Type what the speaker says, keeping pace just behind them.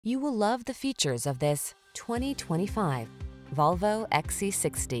You will love the features of this 2025 Volvo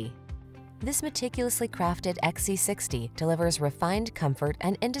XC60. This meticulously crafted XC60 delivers refined comfort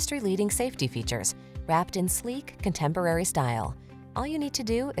and industry-leading safety features, wrapped in sleek, contemporary style. All you need to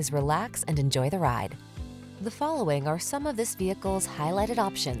do is relax and enjoy the ride. The following are some of this vehicle's highlighted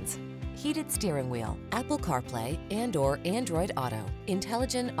options: heated steering wheel, Apple CarPlay and/or Android Auto,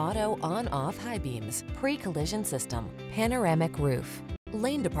 intelligent auto on-off high beams, pre-collision system, panoramic roof,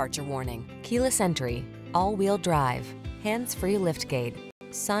 lane departure warning, keyless entry, all-wheel drive, hands-free liftgate,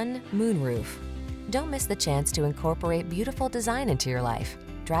 sun, moonroof. Don't miss the chance to incorporate beautiful design into your life.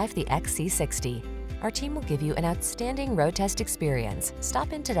 Drive the XC60. Our team will give you an outstanding road test experience.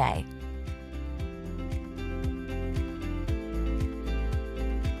 Stop in today.